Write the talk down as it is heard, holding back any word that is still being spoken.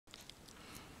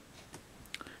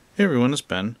Hey everyone, it's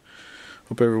Ben.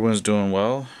 Hope everyone's doing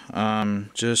well.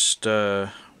 Just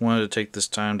wanted to take this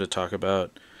time to talk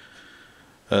about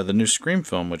the new Scream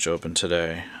film which opened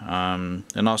today, and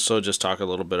also just talk a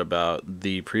little bit about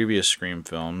the previous Scream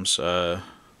films, the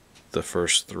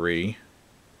first three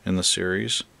in the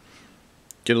series.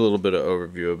 Get a little bit of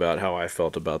overview about how I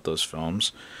felt about those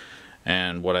films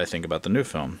and what I think about the new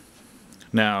film.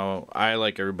 Now, I,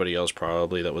 like everybody else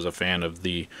probably that was a fan of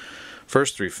the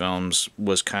first three films,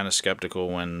 was kind of skeptical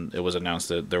when it was announced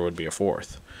that there would be a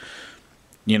fourth.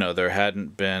 There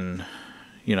hadn't been,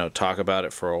 talk about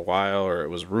it for a while, or it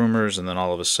was rumors, and then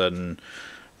all of a sudden,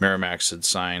 Miramax had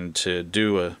signed to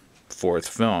do a fourth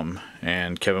film,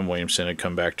 and Kevin Williamson had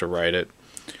come back to write it,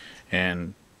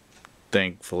 and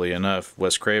thankfully enough,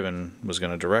 Wes Craven was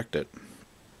going to direct it.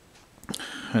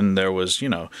 And there was,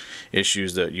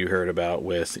 issues that you heard about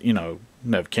with,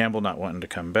 Neve Campbell not wanting to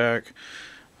come back,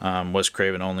 Wes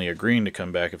Craven only agreeing to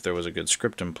come back if there was a good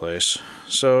script in place.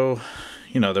 So,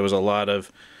 there was a lot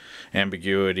of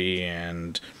ambiguity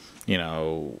and,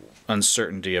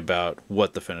 uncertainty about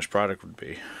what the finished product would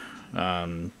be.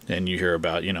 And you hear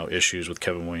about, issues with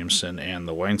Kevin Williamson and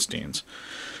the Weinsteins.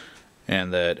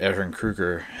 And that Ehren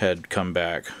Kruger had come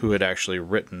back, who had actually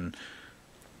written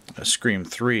Scream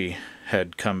 3,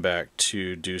 had come back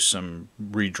to do some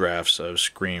redrafts of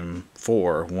Scream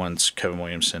 4 once Kevin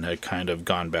Williamson had kind of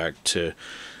gone back to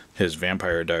his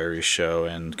Vampire Diaries show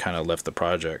and kind of left the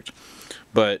project.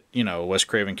 But, Wes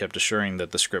Craven kept assuring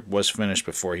that the script was finished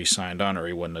before he signed on, or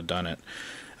he wouldn't have done it,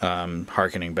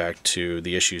 harkening back to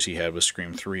the issues he had with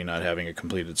Scream 3 not having a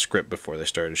completed script before they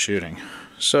started shooting.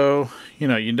 So,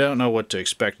 you don't know what to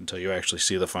expect until you actually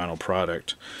see the final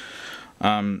product.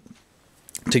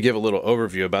 To give a little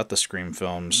overview about the Scream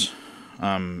films,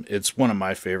 it's one of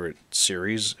my favorite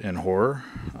series in horror.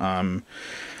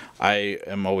 I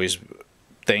am always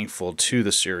thankful to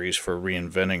the series for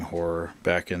reinventing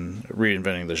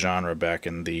the genre back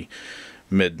in the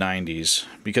mid 90s,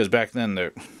 because back then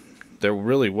there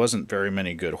really wasn't very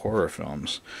many good horror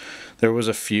films. There was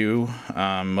a few.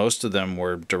 Most of them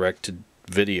were direct to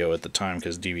video at the time,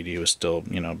 because DVD was still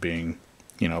being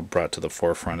brought to the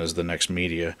forefront as the next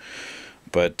media.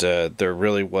 But there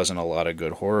really wasn't a lot of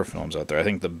good horror films out there. I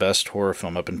think the best horror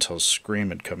film up until Scream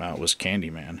had come out was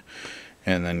Candyman.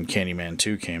 And then Candyman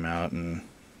 2 came out, and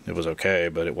it was okay,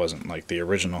 but it wasn't like the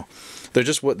original.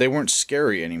 They weren't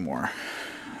scary anymore.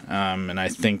 And I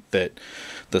think that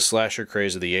the slasher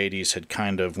craze of the 80s had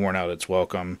kind of worn out its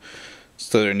welcome.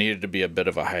 So there needed to be a bit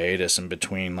of a hiatus in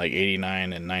between, like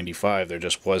 89 and 95. There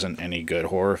just wasn't any good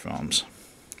horror films.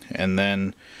 And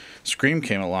then Scream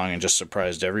came along and just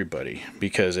surprised everybody,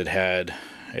 because it had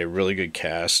a really good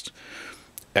cast,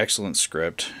 excellent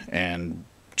script, and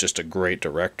just a great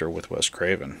director with Wes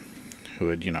Craven, who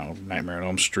had, Nightmare on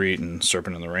Elm Street and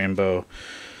Serpent in the Rainbow,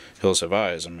 Hills Have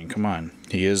Eyes. I mean, come on.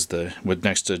 He is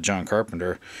next to John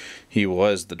Carpenter, he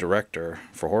was the director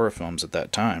for horror films at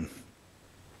that time.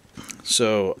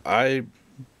 So I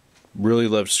really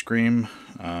loved Scream,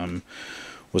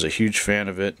 was a huge fan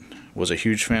of it. Was a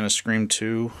huge fan of Scream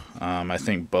 2. I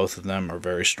think both of them are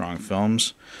very strong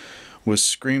films. With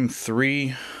Scream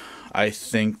 3, I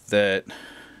think that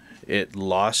it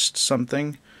lost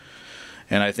something.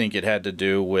 And I think it had to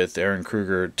do with Ehren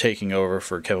Kruger taking over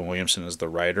for Kevin Williamson as the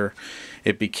writer.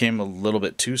 It became a little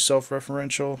bit too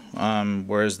self-referential,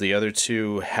 whereas the other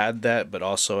two had that, but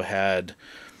also had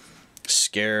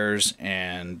scares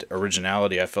and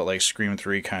originality. I felt like Scream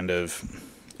 3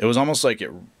 it was almost like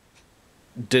it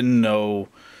didn't know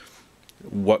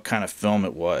what kind of film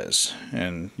it was.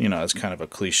 And it's kind of a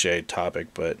cliche topic,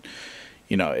 but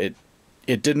it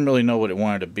didn't really know what it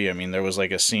wanted to be. I mean, there was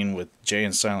like a scene with Jay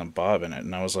and Silent Bob in it,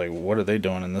 and I was like, what are they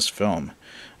doing in this film?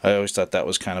 I always thought that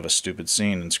was kind of a stupid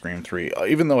scene in Scream 3,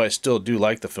 even though I still do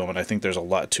like the film, and I think there's a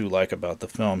lot to like about the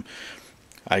film.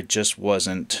 I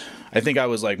think I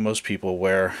was like most people,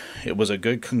 where it was a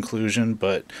good conclusion,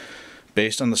 but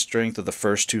based on the strength of the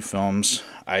first two films,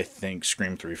 I think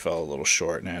Scream 3 fell a little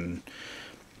short, and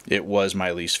it was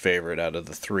my least favorite out of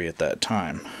the three at that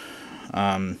time.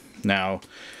 Now,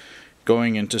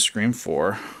 going into Scream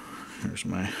 4, here's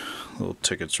my little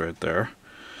tickets right there.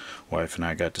 Wife and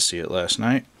I got to see it last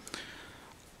night.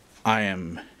 I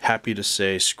am happy to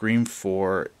say Scream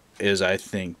 4 is, I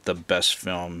think, the best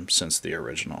film since the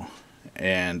original.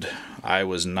 And I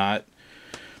was not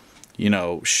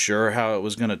sure how it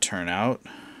was going to turn out.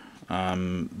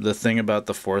 The thing about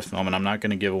the fourth film, and I'm not going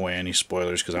to give away any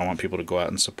spoilers because I want people to go out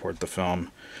and support the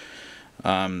film,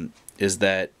 is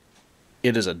that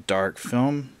it is a dark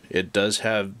film. It does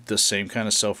have the same kind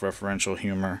of self-referential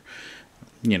humor.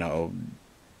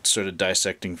 sort of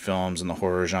dissecting films and the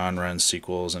horror genre and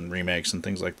sequels and remakes and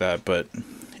things like that, but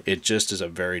it just is a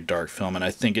very dark film, and I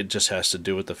think it just has to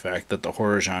do with the fact that the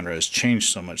horror genre has changed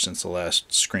so much since the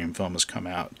last Scream film has come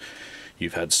out.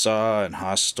 You've had Saw and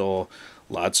Hostel,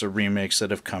 lots of remakes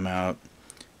that have come out,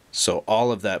 so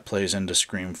all of that plays into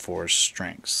Scream 4's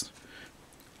strengths.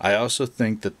 I also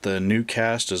think that the new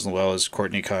cast, as well as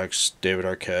Courtney Cox, David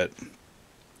Arquette,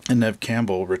 and Neve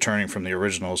Campbell returning from the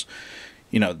originals,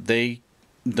 the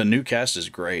new cast is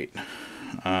great.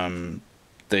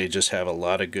 They just have a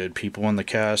lot of good people in the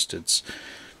cast.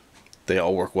 They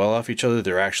all work well off each other.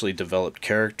 They're actually developed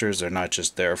characters. They're not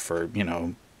just there for,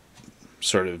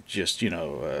 sort of just,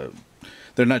 they're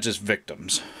not just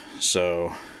victims.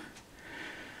 So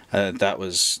that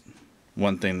was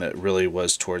one thing that really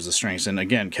was towards the strengths. And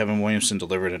again, Kevin Williamson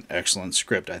delivered an excellent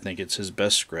script. I think it's his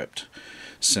best script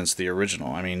since the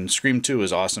original. I mean, Scream 2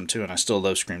 is awesome too, and I still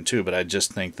love Scream 2, but I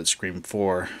just think that Scream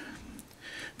 4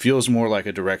 feels more like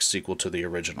a direct sequel to the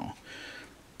original.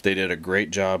 They did a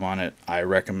great job on it. I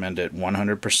recommend it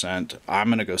 100%. I'm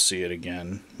going to go see it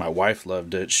again. My wife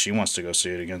loved it. She wants to go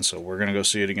see it again, so we're going to go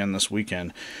see it again this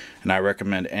weekend. And I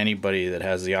recommend anybody that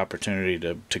has the opportunity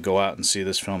to go out and see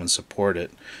this film and support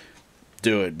it,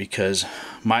 do it, because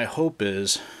my hope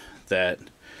is that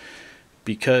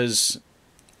because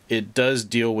it does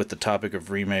deal with the topic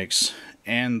of remakes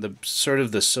and the sort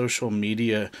of the social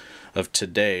media of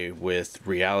today with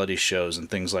reality shows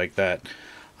and things like that,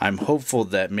 I'm hopeful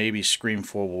that maybe Scream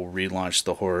 4 will relaunch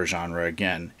the horror genre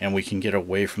again, and we can get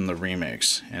away from the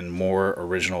remakes and more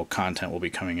original content will be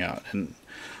coming out. And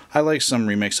I like some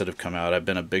remakes that have come out. I've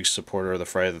been a big supporter of the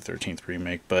Friday the 13th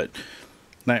remake, but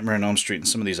Nightmare on Elm Street and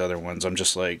some of these other ones, I'm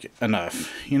just like,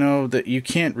 enough. That you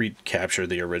can't recapture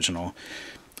the original.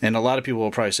 And a lot of people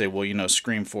will probably say, well,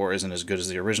 Scream 4 isn't as good as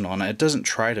the original. And it doesn't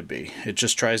try to be. It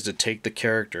just tries to take the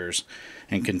characters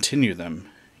and continue them,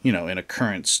 in a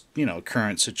current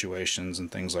situations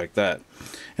and things like that.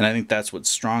 And I think that's what's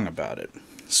strong about it.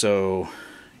 So,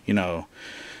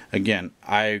 again,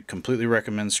 I completely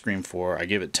recommend Scream 4. I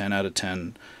give it 10 out of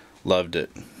 10. Loved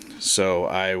it. So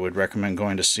I would recommend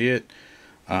going to see it.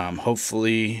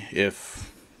 Hopefully,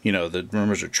 if, the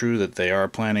rumors are true that they are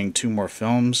planning 2 more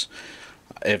films,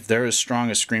 if they're as strong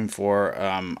as Scream 4,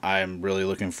 I'm really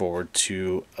looking forward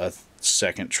to a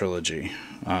second trilogy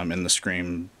in the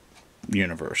Scream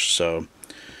universe. So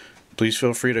please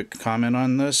feel free to comment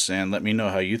on this and let me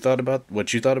know what you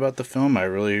thought about the film. I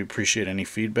really appreciate any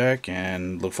feedback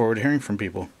and look forward to hearing from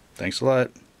people. Thanks a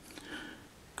lot.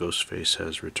 Ghostface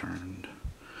has returned.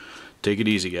 Take it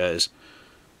easy, guys.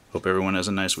 Hope everyone has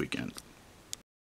a nice weekend.